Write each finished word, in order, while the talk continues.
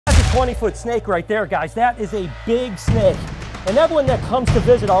20-foot snake right there, guys. That is a big snake. And everyone that comes to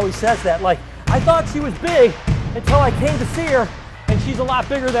visit always says that. Like, I thought she was big until I came to see her, and she's a lot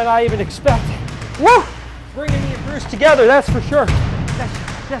bigger than I even expected. Woo! Bringing me and Bruce together, that's for sure.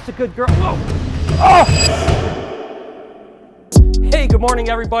 That's a good girl. Whoa! Oh! Hey, good morning,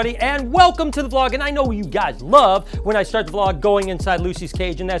 everybody, and welcome to the vlog. And I know you guys love when I start the vlog going inside Lucy's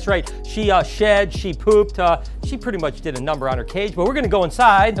cage, and that's right. She shed, she pooped, she pretty much did a number on her cage, but we're gonna go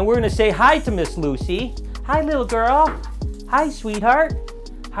inside and we're gonna say hi to Miss Lucy. Hi, little girl. Hi, sweetheart.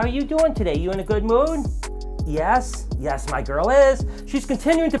 How are you doing today? You in a good mood? Yes, yes, my girl is. She's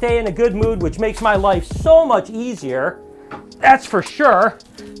continuing to stay in a good mood, which makes my life so much easier. That's for sure,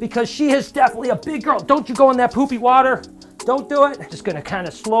 because she is definitely a big girl. Don't you go in that poopy water. Don't do it. Just gonna kind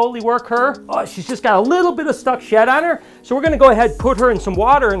of slowly work her. Oh, she's just got a little bit of stuck shed on her. So we're gonna go ahead and put her in some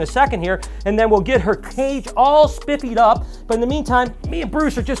water in a second here, and then we'll get her cage all spiffied up. But in the meantime, me and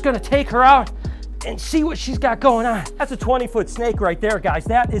Bruce are just gonna take her out and see what she's got going on. That's a 20-foot snake right there, guys.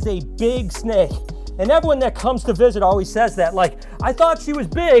 That is a big snake. And everyone that comes to visit always says that. Like, I thought she was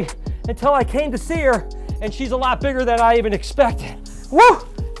big until I came to see her, and she's a lot bigger than I even expected. Woo!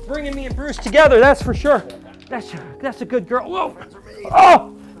 Bringing me and Bruce together, that's for sure. That's a good girl. Whoa!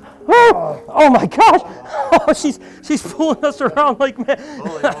 Oh! Oh, oh my gosh! Oh, she's fooling us around like mad.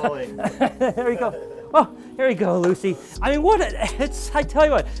 Holy. There we go. Oh, here we go, Lucy. I mean, I tell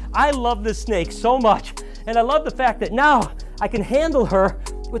you what, I love this snake so much. And I love the fact that now I can handle her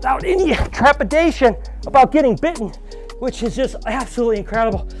without any trepidation about getting bitten, which is just absolutely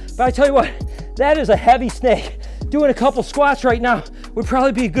incredible. But I tell you what, that is a heavy snake. Doing a couple squats right now would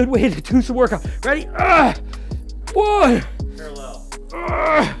probably be a good way to do some workout. Ready? 1, Parallel.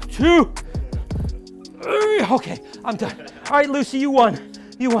 2, 3. Okay, I'm done. All right, Lucy, you won.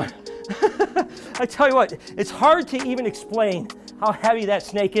 You won. I tell you what, it's hard to even explain how heavy that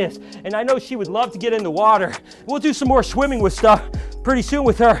snake is. And I know she would love to get in the water. We'll do some more swimming with stuff pretty soon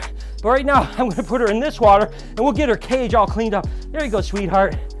with her. But right now, I'm gonna put her in this water and we'll get her cage all cleaned up. There you go,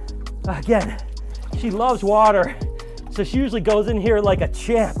 sweetheart. Again, she loves water. So she usually goes in here like a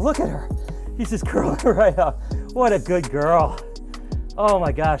champ. Look at her. She's just curling right up. What a good girl. Oh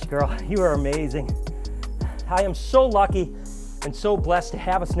my gosh, girl, you are amazing. I am so lucky and so blessed to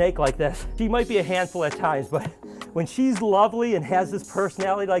have a snake like this. She might be a handful at times, but when she's lovely and has this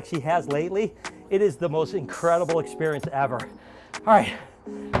personality like she has lately, it is the most incredible experience ever. All right,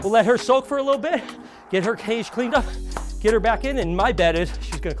 we'll let her soak for a little bit, get her cage cleaned up, get her back in, and my bet is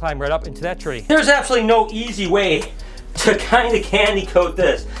she's gonna climb right up into that tree. There's absolutely no easy way to kind of candy coat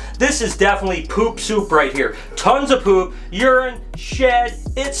this. This is definitely poop soup right here. Tons of poop, urine, shed,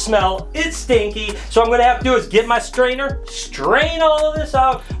 it smells, it's stinky. So I'm gonna have to do is get my strainer, strain all of this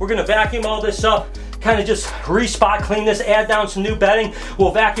out. We're gonna vacuum all this up, kind of just re-spot clean this, add down some new bedding.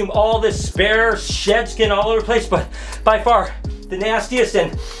 We'll vacuum all this spare shed skin all over the place, but by far the nastiest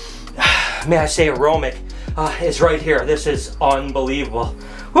and, may I say, aromatic is right here. This is unbelievable.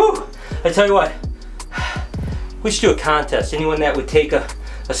 Whew, I tell you what, we should do a contest. Anyone that would take a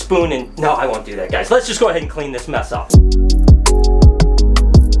spoon and... No, I won't do that, guys. Let's just go ahead and clean this mess up.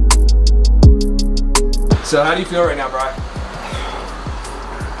 So how do you feel right now, Brock?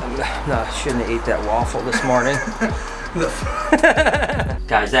 No, I shouldn't have ate that waffle this morning.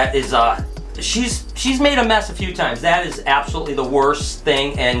 Guys, that is, she's made a mess a few times. That is absolutely the worst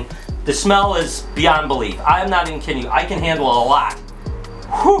thing, and the smell is beyond belief. I'm not even kidding you. I can handle a lot.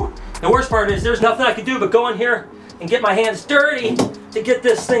 Whew. The worst part is there's nothing I can do but go in here and get my hands dirty to get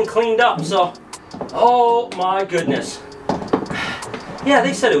this thing cleaned up. So, oh my goodness. Yeah,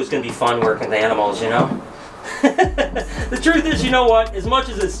 they said it was gonna be fun working with animals, you know? The truth is, you know what? As much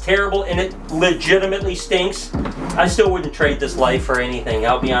as it's terrible and it legitimately stinks, I still wouldn't trade this life for anything,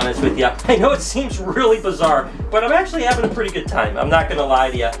 I'll be honest with you. I know it seems really bizarre, but I'm actually having a pretty good time. I'm not gonna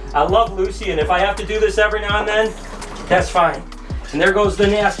lie to you. I love Lucy, and if I have to do this every now and then, that's fine. And there goes the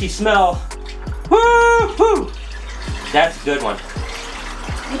nasty smell. Woo-hoo! That's a good one.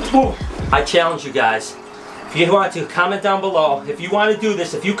 Woo. I challenge you guys, if you want to, comment down below. If you want to do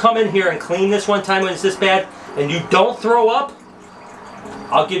this, if you come in here and clean this one time when it's this bad, and you don't throw up,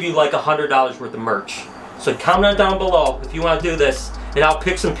 I'll give you like $100 worth of merch. So comment down below if you want to do this, and I'll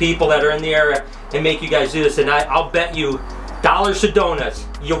pick some people that are in the area and make you guys do this, and I'll bet you dollars to donuts,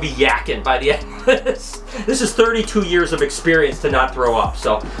 you'll be yakking by the end of this. This is 32 years of experience to not throw up.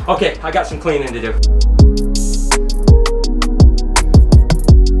 So, okay, I got some cleaning to do.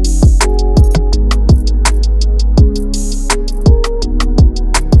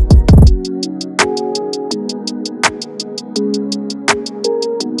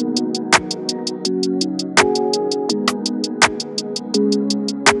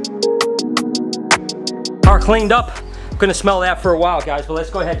 Car cleaned up. I'm gonna smell that for a while, guys, but let's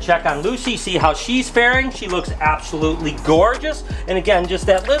go ahead and check on Lucy, see how she's faring. She looks absolutely gorgeous. And again, just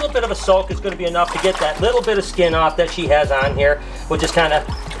that little bit of a soak is gonna be enough to get that little bit of skin off that she has on here. We'll just kind of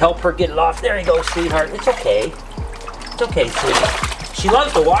help her get it off. There you go, sweetheart. It's okay. It's okay, sweetie. She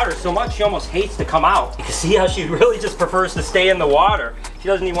loves the water so much, she almost hates to come out. You can see how she really just prefers to stay in the water. She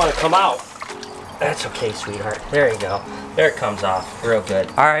doesn't even want to come out. That's okay, sweetheart. There you go. There it comes off. Real good.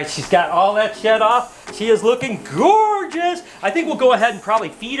 All right, she's got all that shed off. She is looking gorgeous. I think we'll go ahead and probably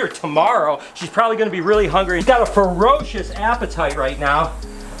feed her tomorrow. She's probably gonna be really hungry. She's got a ferocious appetite right now.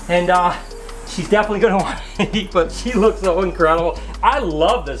 And she's definitely gonna want to eat, but she looks so incredible. I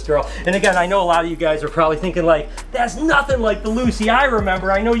love this girl. And again, I know a lot of you guys are probably thinking like, that's nothing like the Lucy I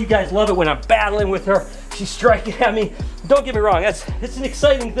remember. I know you guys love it when I'm battling with her. She's striking at me. Don't get me wrong, it's an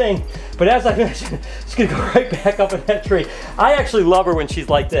exciting thing. But as I mentioned, she's gonna go right back up in that tree. I actually love her when she's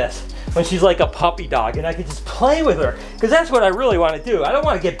like this, when she's like a puppy dog, and I can just play with her, because that's what I really want to do. I don't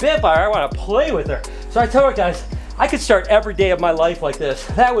want to get bit by her, I want to play with her. So I tell her, guys, I could start every day of my life like this.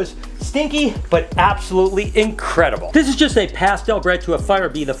 That was stinky, but absolutely incredible. This is just a pastel bred to a fire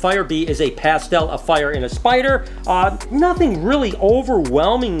bee. The fire bee is a pastel, a fire, and a spider. Nothing really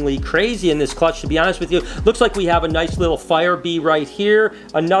overwhelmingly crazy in this clutch, to be honest with you. Looks like we have a nice little fire bee right here.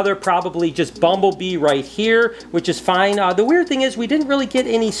 Another probably just bumblebee right here, which is fine. The weird thing is we didn't really get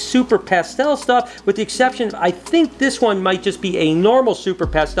any super pastel stuff, with the exception of, I think this one might just be a normal super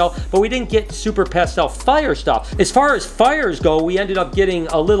pastel, but we didn't get super pastel fire stuff. As far as fires go, we ended up getting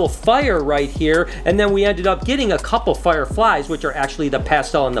a little fire right here, and then we ended up getting a couple fireflies, which are actually the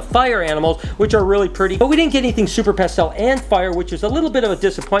pastel and the fire animals, which are really pretty. But we didn't get anything super pastel and fire, which is a little bit of a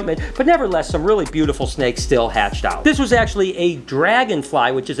disappointment, but nevertheless, some really beautiful snakes still hatched out. This was actually a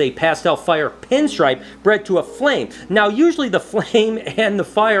dragonfly, which is a pastel fire pinstripe bred to a flame. Now, usually the flame and the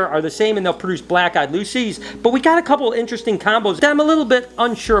fire are the same, and they'll produce black-eyed Lucys, but we got a couple interesting combos that I'm a little bit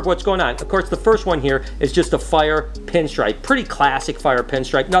unsure of what's going on. Of course, the first one here is just a fire pinstripe. Pretty classic fire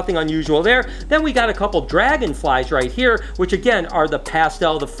pinstripe, nothing unusual there. Then we got a couple dragonflies right here, which again are the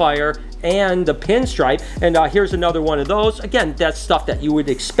pastel, the fire, and the pinstripe. And here's another one of those. Again, that's stuff that you would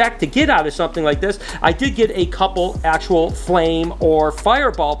expect to get out of something like this. I did get a couple actual flame or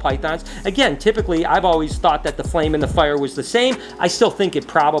fireball pythons. Again, typically I've always thought that the flame and the fire was the same. I still think it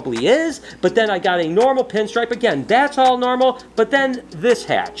probably is, but then I got a normal pinstripe. Again, that's all normal, but then this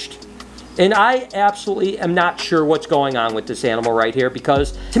hatched. And I absolutely am not sure what's going on with this animal right here,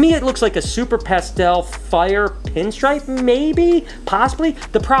 because to me it looks like a super pastel fire pinstripe, maybe, possibly.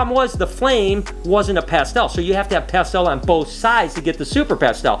 The problem was the flame wasn't a pastel, so you have to have pastel on both sides to get the super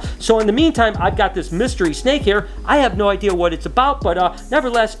pastel. So in the meantime, I've got this mystery snake here. I have no idea what it's about, but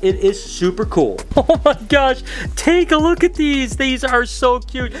nevertheless, it is super cool. Oh my gosh, take a look at these. These are so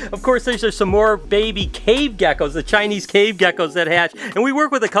cute. Of course, these are some more baby cave geckos, the Chinese cave geckos that hatch. And we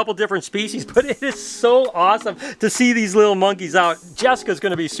work with a couple different species, but it is so awesome to see these little monkeys out. Jessica's going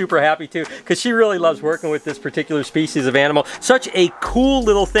to be super happy too, because she really loves working with this particular species of animal. Such a cool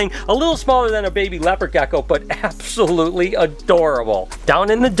little thing, a little smaller than a baby leopard gecko, but absolutely adorable. Down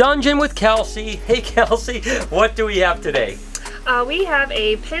in the dungeon with Kelsey. Hey Kelsey, what do we have today? We have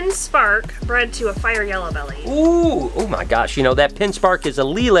a pin spark bred to a fire yellow belly. Ooh, oh my gosh, you know, that pin spark is a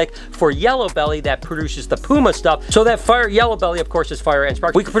lilac for yellow belly that produces the puma stuff. So that fire yellow belly, of course, is fire and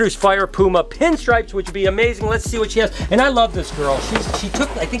spark. We can produce fire puma pinstripes, which would be amazing. Let's see what she has. And I love this girl. She took,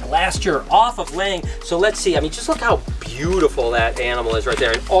 I think, last year off of laying. So let's see. I mean, just look how beautiful that animal is right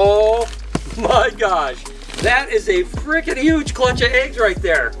there. And oh my gosh. That is a freaking huge clutch of eggs right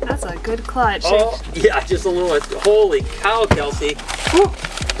there. That's a good clutch. Oh, yeah, just a little, holy cow, Kelsey. Whew.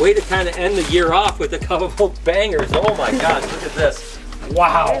 Way to kind of end the year off with a couple of bangers. Oh my gosh, look at this.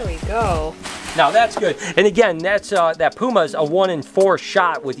 Wow. There we go. Now that's good. And again, that's that puma is a 1 in 4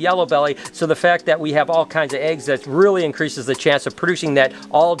 shot with yellow belly. So the fact that we have all kinds of eggs, that really increases the chance of producing that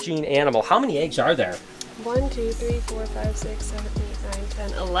all gene animal. How many eggs are there? 1, 2, 3, 4, 5, 6, 7, 8, 9,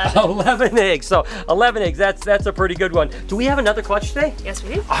 10, 11. 11 eggs. So 11 eggs, that's a pretty good one. Do we have another clutch today? Yes,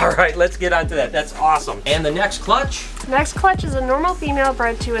 we do. All right, let's get on to that. That's awesome. And the next clutch? Next clutch is a normal female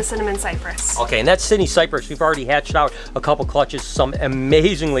bred to a cinnamon cypress. Okay, and that's Sydney cypress. We've already hatched out a couple clutches, some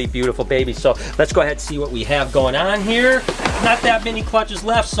amazingly beautiful babies. So let's go ahead and see what we have going on here. Not that many clutches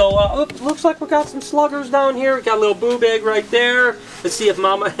left, so looks like we got some sluggers down here. We got a little boob egg right there. Let's see if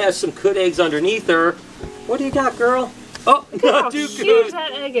Mama has some good eggs underneath her. What do you got, girl? Oh, Look not how too huge good.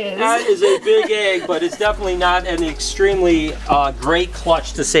 that egg is. That is a big egg, but it's definitely not an extremely great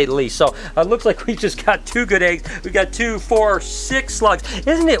clutch to say the least. So it looks like we just got 2 good eggs. We got 2, 4, 6 slugs.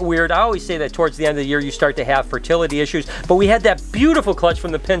 Isn't it weird? I always say that towards the end of the year you start to have fertility issues, but we had that beautiful clutch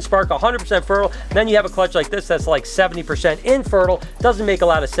from the Pin Spark, 100% fertile. Then you have a clutch like this that's like 70% infertile. Doesn't make a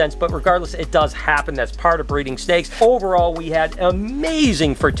lot of sense, but regardless, it does happen. That's part of breeding snakes. Overall, we had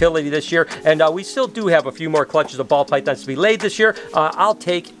amazing fertility this year, and we still do have a few more clutches of ball pythons to be laid this year. I'll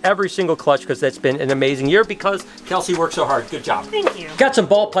take every single clutch because that's been an amazing year because Kelsey worked so hard. Good job. Thank you. Got some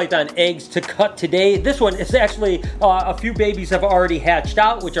ball python eggs to cut today. This one is actually, a few babies have already hatched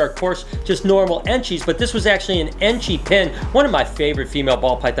out, which are of course just normal enchies, but this was actually an enchi pin, one of my favorite female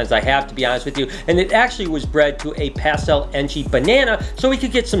ball pythons I have, to be honest with you, and it actually was bred to a pastel enchi banana, so we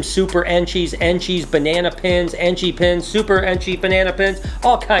could get some super enchies, banana pins, enchi pins, super enchi banana pins,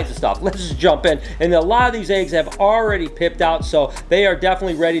 all kinds of stuff. Let's just jump in. And a lot of these eggs have already pipped out, so they are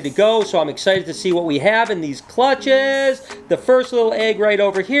definitely ready to go. So I'm excited to see what we have in these clutches. The first little egg right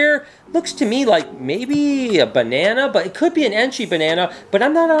over here looks to me like maybe a banana, but it could be an enchi banana, but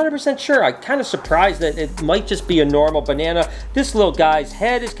I'm not 100% sure. I'm kind of surprised that it might just be a normal banana. This little guy's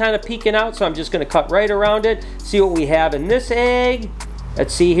head is kind of peeking out, so I'm just going to cut right around it, see what we have in this egg.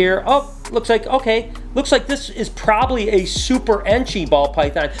 Let's see here. Oh, looks like, okay. Looks like this is probably a super enchi ball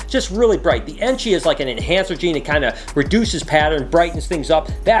python, just really bright. The enchi is like an enhancer gene. It kind of reduces pattern, brightens things up.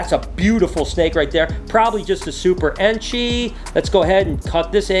 That's a beautiful snake right there. Probably just a super enchi. Let's go ahead and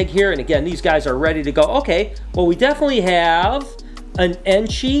cut this egg here. And again, these guys are ready to go. Okay, well, we definitely have an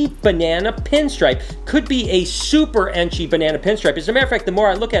enchi banana pinstripe. Could be a super enchi banana pinstripe. As a matter of fact, the more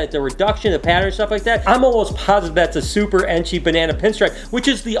I look at it, the reduction, the pattern, stuff like that, I'm almost positive that's a super enchi banana pinstripe, which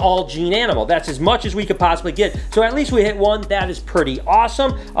is the all gene animal. That's as much as we could possibly get. So at least we hit one. That is pretty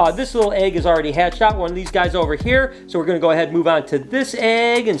awesome. This little egg is already hatched out, one of these guys over here. So we're gonna go ahead and move on to this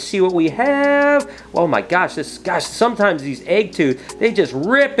egg and see what we have. Oh my gosh, sometimes these egg tooth, they just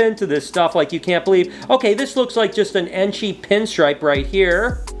rip into this stuff like you can't believe. Okay, this looks like just an enchi pinstripe right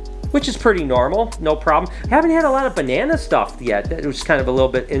here, which is pretty normal, no problem. Haven't had a lot of banana stuff yet. That was kind of a little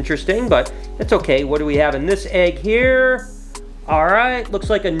bit interesting, but it's okay. What do we have in this egg here? All right,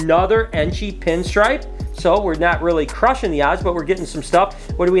 looks like another enchi pinstripe. So we're not really crushing the odds, but we're getting some stuff.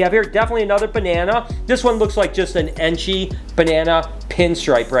 What do we have here? Definitely another banana. This one looks like just an enchi banana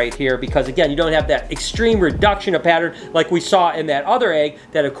pinstripe right here, because again, you don't have that extreme reduction of pattern like we saw in that other egg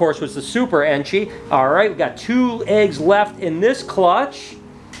that of course was the super enchi. All right, we got 2 eggs left in this clutch.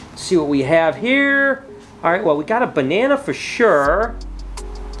 Let's see what we have here. All right, well, we got a banana for sure.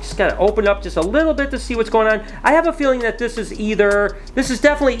 Just gotta open up just a little bit to see what's going on. I have a feeling that this is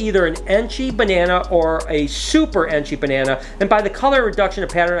definitely either an enchi banana or a super enchi banana. And by the color reduction of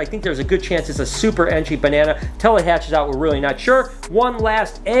pattern, I think there's a good chance it's a super enchi banana. Till it hatches out, we're really not sure. One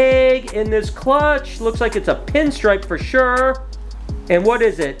last egg in this clutch. Looks like it's a pinstripe for sure. And what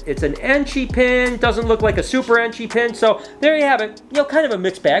is it? It's an enchi pin. Doesn't look like a super enchi pin. So there you have it. You know, kind of a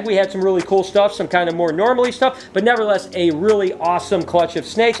mixed bag. We had some really cool stuff, some kind of more normally stuff, but nevertheless, a really awesome clutch of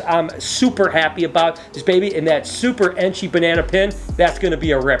snakes. I'm super happy about this baby, and that super enchi banana pin, that's going to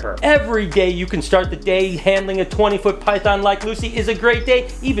be a ripper. Every day you can start the day handling a 20-foot python like Lucy is a great day,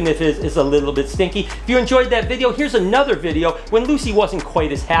 even if it is a little bit stinky. If you enjoyed that video, here's another video when Lucy wasn't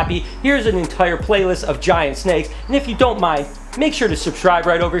quite as happy. Here's an entire playlist of giant snakes, and if you don't mind, make sure to subscribe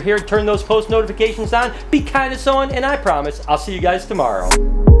right over here, turn those post notifications on, be kind to someone, and I promise I'll see you guys tomorrow.